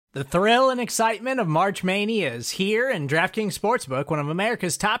The thrill and excitement of March Mania is here, and DraftKings Sportsbook, one of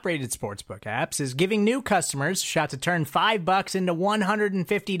America's top-rated sportsbook apps, is giving new customers a shot to turn $5 into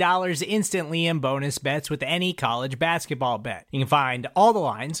 $150 instantly in bonus bets with any college basketball bet. You can find all the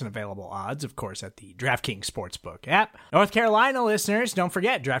lines and available odds, of course, at the DraftKings Sportsbook app. North Carolina listeners, don't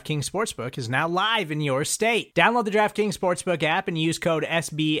forget, DraftKings Sportsbook is now live in your state. Download the DraftKings Sportsbook app and use code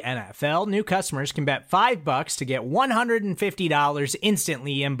SBNFL. New customers can bet $5 to get $150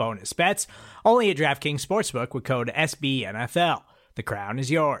 instantly in bonus bets, only at DraftKings Sportsbook with code SBNFL. The crown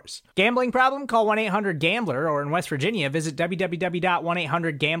is yours. Gambling problem? Call 1-800-GAMBLER, or in West Virginia, visit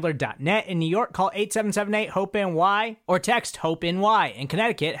www.1800gambler.net. In New York, call 877-8-HOPE-NY or text HOPE-NY. In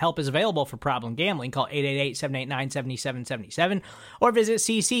Connecticut, help is available for problem gambling. Call 888-789-7777 or visit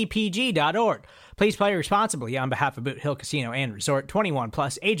ccpg.org. Please play responsibly on behalf of Boot Hill Casino and Resort. 21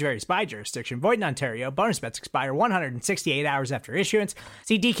 plus, age varies by jurisdiction. Void in Ontario. Bonus bets expire 168 hours after issuance.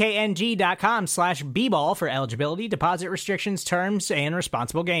 See dkng.com/bball for eligibility, deposit restrictions, terms, and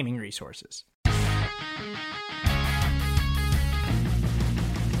responsible gaming resources.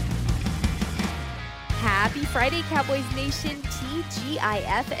 Happy Friday, Cowboys Nation,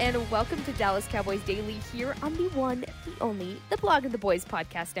 TGIF, and welcome to Dallas Cowboys Daily here on the one, the only, the Blog of the Boys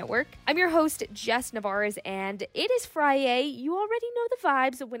podcast network. I'm your host, Jess Navarez, and it is Friday. You already know the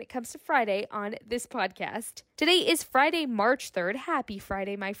vibes when it comes to Friday on this podcast. Today is Friday, March 3rd. Happy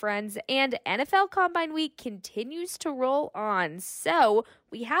Friday, my friends, and NFL Combine Week continues to roll on, so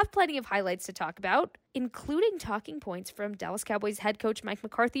we have plenty of highlights to talk about, including talking points from Dallas Cowboys head coach Mike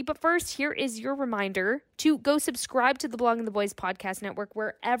McCarthy. But first, here is your reminder to go subscribe to the Blog of the Boys podcast network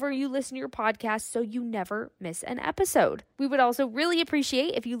wherever you listen to your podcast so you never miss an episode. We would also really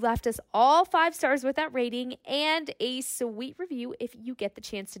appreciate if you left us all 5 stars with that rating and a sweet review if you get the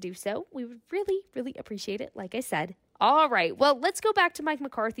chance to do so. We would really, really appreciate it, like I said. All right, well, let's go back to Mike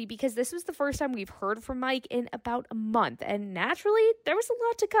McCarthy because this was the first time we've heard from Mike in about a month, and naturally, there was a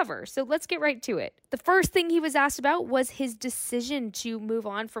lot to cover, so let's get right to it. The first thing he was asked about was his decision to move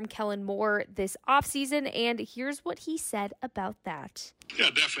on from Kellen Moore this offseason, and here's what he said about that.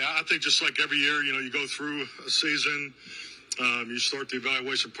 Yeah, definitely. I think just like every year, you go through a season, you start the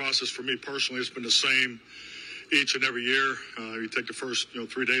evaluation process. For me personally, it's been the same each and every year. You take the first,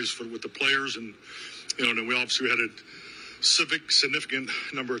 3 days with the players, and then we obviously had a significant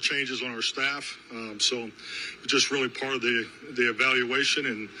number of changes on our staff. So just really part of the evaluation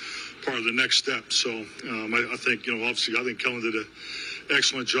and part of the next step. So I think, obviously, I think Kellen did an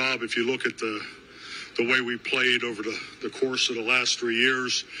excellent job. If you look at the way we played over the course of the last 3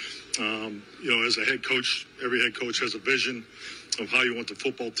 years, as a head coach, every head coach has a vision of how you want the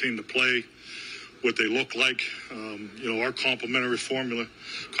football team to play, what they look like. Our complementary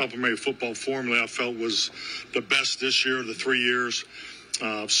football formula, I felt was the best this year, the 3 years.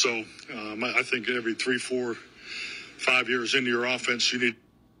 I think every 3, 4, 5 years into your offense, you need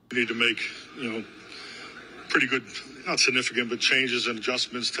to make, pretty good, not significant, but changes and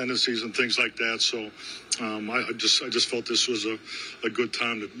adjustments, tendencies, and things like that. So I just felt this was a good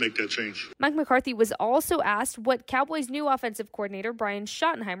time to make that change. Mike McCarthy was also asked what Cowboys' new offensive coordinator, Brian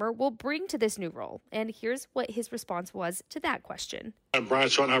Schottenheimer, will bring to this new role. And here's what his response was to that question. Brian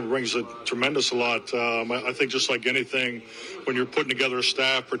Schottenheimer brings a tremendous lot. I think just like anything, when you're putting together a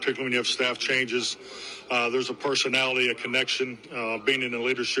staff, particularly when you have staff changes, there's a personality, a connection, being in a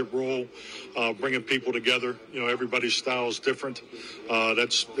leadership role, bringing people together. Everybody's style is different.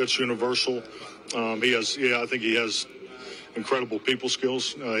 That's universal. I think he has incredible people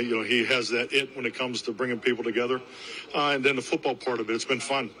skills. He has that it when it comes to bringing people together. And then the football part of it, it's been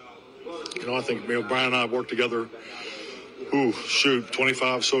fun. I think Brian and I worked together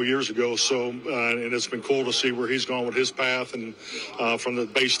 25 so years ago. So, and it's been cool to see where he's gone with his path and from the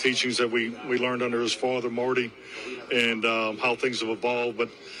base teachings that we learned under his father, Marty, and how things have evolved. But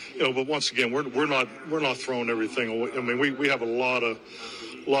once again, we're not throwing everything away. I mean, we have a lot of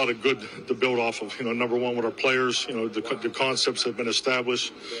good to build off of. Number one, with our players, the concepts have been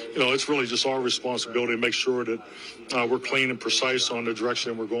established. It's really just our responsibility to make sure that we're clean and precise on the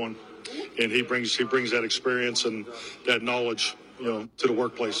direction we're going. And he brings that experience and that knowledge, to the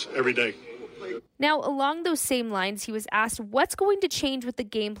workplace every day. Now, along those same lines, he was asked what's going to change with the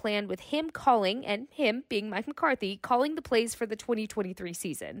game plan with him calling, and him being Mike McCarthy, calling the plays for the 2023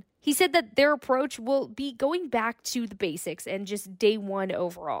 season. He said that their approach will be going back to the basics and just day one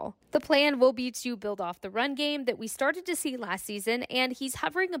overall. The plan will be to build off the run game that we started to see last season, and he's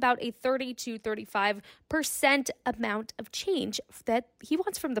hovering about a 30 to 35% amount of change that he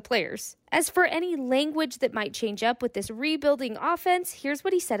wants from the players. As for any language that might change up with this rebuilding offense, here's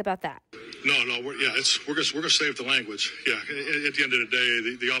what he said about that. No, We're gonna save the language. Yeah, at the end of the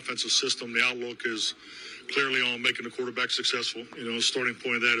day, the offensive system, the outlook is clearly on making the quarterback successful. Starting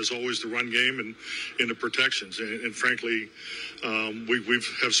point of that is always the run game and the protections. And frankly, we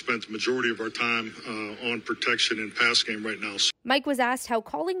have spent the majority of our time on protection and pass game right now. Mike was asked how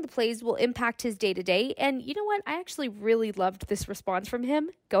calling the plays will impact his day-to-day, and you know what? I actually really loved this response from him.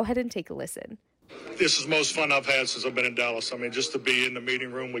 Go ahead and take a listen. This is the most fun I've had since I've been in Dallas. I mean, just to be in the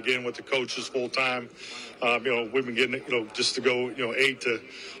meeting room again with the coaches full time. We've been getting, just to go, 8 to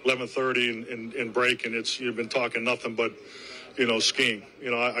 11:30 and break, and you've been talking nothing but, skiing.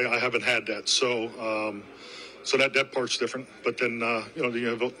 I haven't had that. So that part's different. But then, you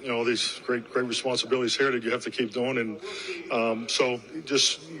have all these great responsibilities here that you have to keep doing, and so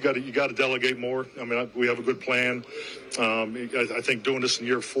you got to delegate more. I mean, we have a good plan. I think doing this in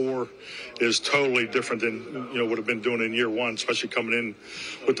year 4 is totally different than would have been doing in year 1, especially coming in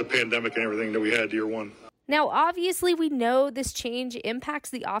with the pandemic and everything that we had year 1. Now, obviously, we know this change impacts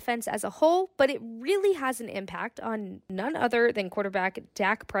the offense as a whole, but it really has an impact on none other than quarterback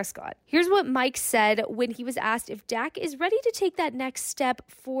Dak Prescott. Here's what Mike said when he was asked if Dak is ready to take that next step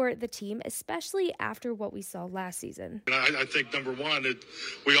for the team, especially after what we saw last season. I think, number one,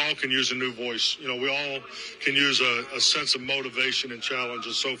 we all can use a new voice. We all can use a sense of motivation and challenge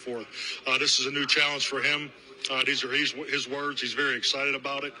and so forth. This is a new challenge for him. These are his words. He's very excited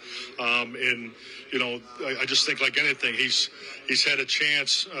about it. I just think, like anything, he's had a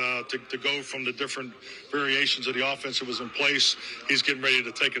chance to go from the different variations of the offense that was in place. He's getting ready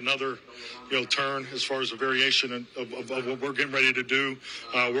to take another, turn as far as a variation of what we're getting ready to do.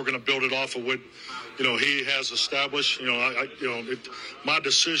 We're going to build it off of what, he has established. My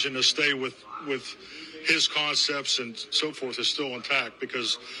decision to stay with his concepts and so forth is still intact,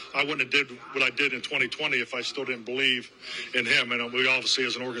 because I wouldn't have did what I did in 2020 if I still didn't believe in him. And we obviously,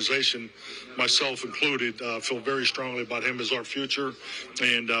 as an organization, myself included, feel very strongly about him as our future,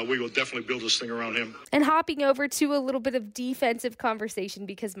 and we will definitely build this thing around him. And hopping over to a little bit of defensive conversation,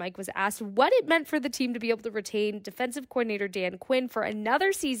 because Mike was asked what it meant for the team to be able to retain defensive coordinator Dan Quinn for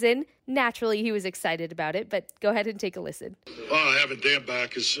another season. Naturally, he was excited about it, but go ahead and take a listen. Having Dan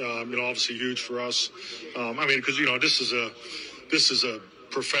back is, obviously huge for us. Because this is a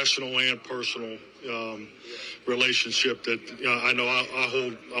professional and personal relationship that I know I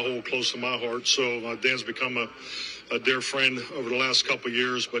hold close to my heart. So Dan's become a dear friend over the last couple of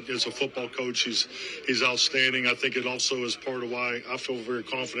years, but as a football coach, he's outstanding. I think it also is part of why I feel very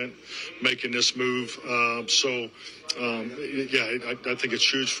confident making this move. I think it's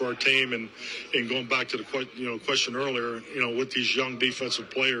huge for our team. And going back to the question earlier, with these young defensive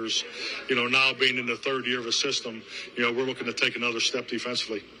players, now being in the third year of a system, we're looking to take another step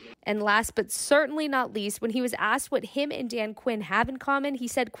defensively. And last but certainly not least, when he was asked what him and Dan Quinn have in common, he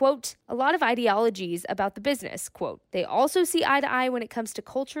said, quote, a lot of ideologies about the business, quote. They also see eye to eye when it comes to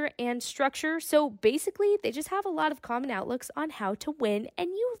culture and structure. So basically, they just have a lot of common outlooks on how to win, and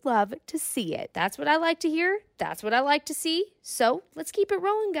you love to see it. That's what I like to hear. That's what I like to see. So let's keep it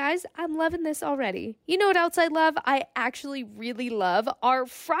rolling, guys. I'm loving this already. You know what else I love? I actually really love our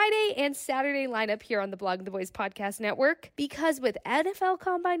Friday and Saturday lineup here on the Blog of the Boys Podcast Network, because with NFL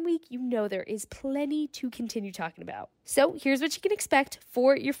Combine Week, there is plenty to continue talking about. So here's what you can expect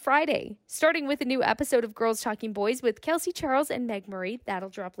for your Friday. Starting with a new episode of Girls Talking Boys with Kelsey Charles and Meg Murray. That'll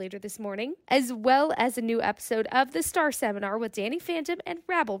drop later this morning. As well as a new episode of The Star Seminar with Danny Phantom and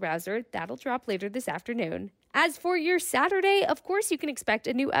Rabble Rouser. That'll drop later this afternoon. As for your Saturday, of course, you can expect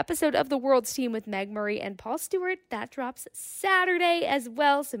a new episode of The World's Team with Meg Murray and Paul Stewart. That drops Saturday as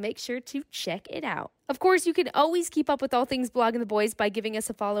well, so make sure to check it out. Of course, you can always keep up with all things Blogging the Boys by giving us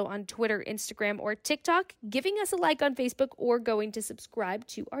a follow on Twitter, Instagram, or TikTok, giving us a like on Facebook, or going to subscribe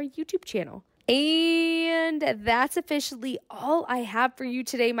to our YouTube channel. And that's officially all I have for you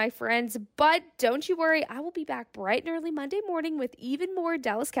today, my friends. But don't you worry, I will be back bright and early Monday morning with even more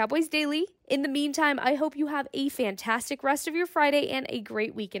Dallas Cowboys Daily. In the meantime, I hope you have a fantastic rest of your Friday and a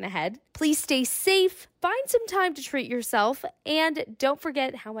great weekend ahead. Please stay safe, find some time to treat yourself, and don't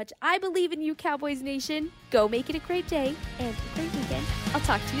forget how much I believe in you, Cowboys Nation. Go make it a great day and a great weekend. I'll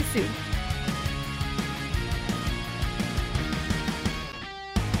talk to you soon.